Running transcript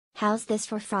How's this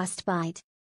for frostbite?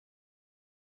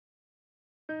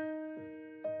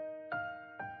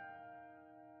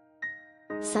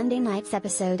 Sunday night's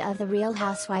episode of The Real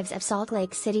Housewives of Salt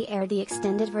Lake City aired the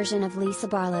extended version of Lisa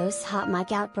Barlow's hot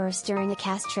mic outburst during a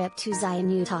cast trip to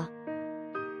Zion, Utah.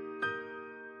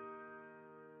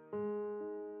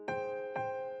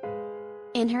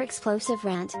 In her explosive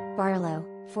rant, Barlow,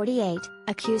 48,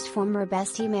 accused former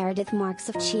bestie Meredith Marks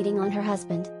of cheating on her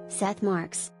husband, Seth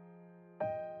Marks.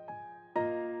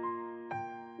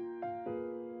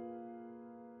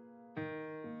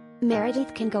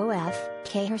 Meredith can go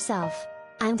F.K. herself.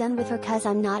 I'm done with her cause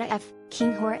I'm not a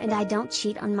F-king whore and I don't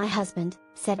cheat on my husband,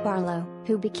 said Barlow,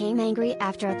 who became angry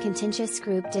after a contentious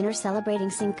group dinner celebrating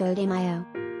Cinco de Mayo.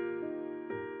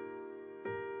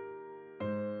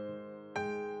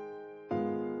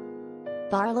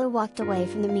 Barlow walked away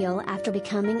from the meal after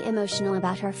becoming emotional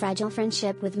about her fragile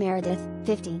friendship with Meredith,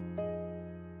 50.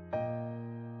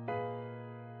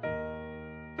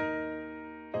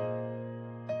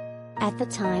 At the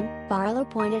time, Barlow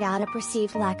pointed out a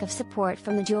perceived lack of support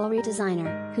from the jewelry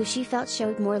designer, who she felt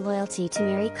showed more loyalty to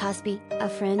Mary Cosby, a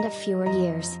friend of fewer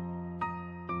years.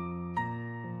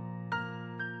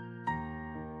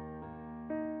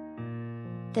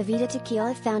 The Vida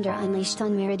Tequila founder unleashed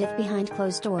on Meredith behind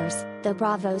closed doors, though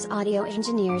Bravo's audio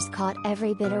engineers caught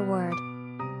every bitter word.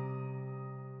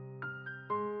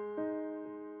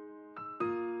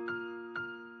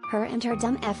 Her and her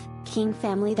dumb F-king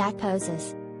family that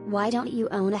poses. Why don't you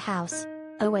own a house?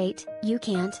 Oh wait, you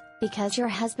can't, because your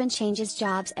husband changes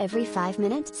jobs every 5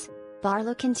 minutes?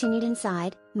 Barlow continued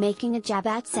inside, making a jab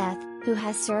at Seth, who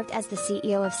has served as the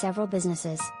CEO of several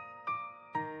businesses.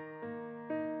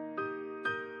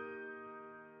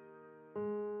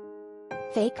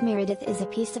 Fake Meredith is a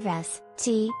piece of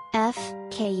S.T.F.K.U.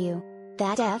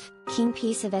 That F-king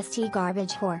piece of ST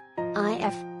garbage whore. I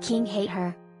F-king hate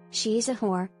her. She's a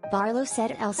whore, Barlow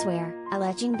said elsewhere,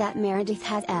 alleging that Meredith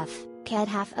had F-ked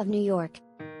half of New York.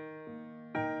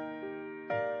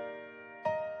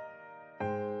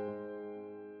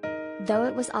 Though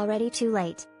it was already too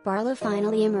late, Barlow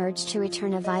finally emerged to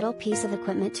return a vital piece of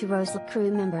equipment to RHOSLC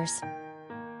crew members.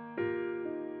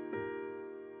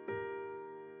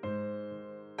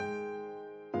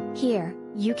 Here,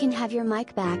 you can have your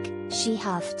mic back, she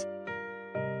huffed.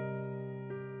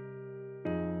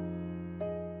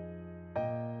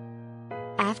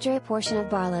 After a portion of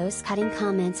Barlow's cutting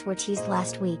comments were teased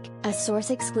last week, a source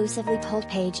exclusively told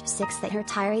Page Six that her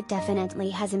tirade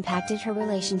definitely has impacted her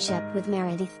relationship with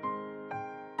Meredith.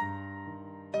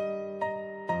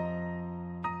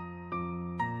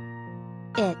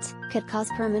 It could cause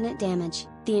permanent damage,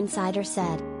 the insider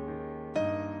said.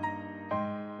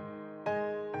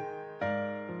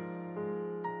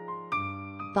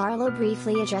 Barlow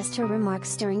briefly addressed her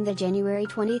remarks during the January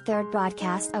 23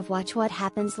 broadcast of Watch What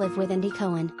Happens Live with Andy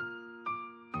Cohen.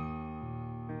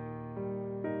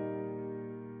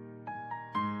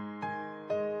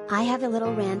 I have a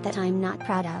little rant that I'm not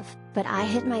proud of, but I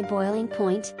hit my boiling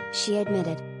point, she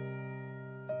admitted.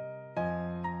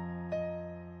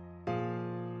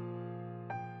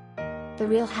 The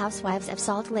Real Housewives of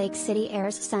Salt Lake City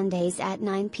airs Sundays at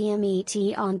 9 p.m. ET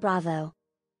on Bravo.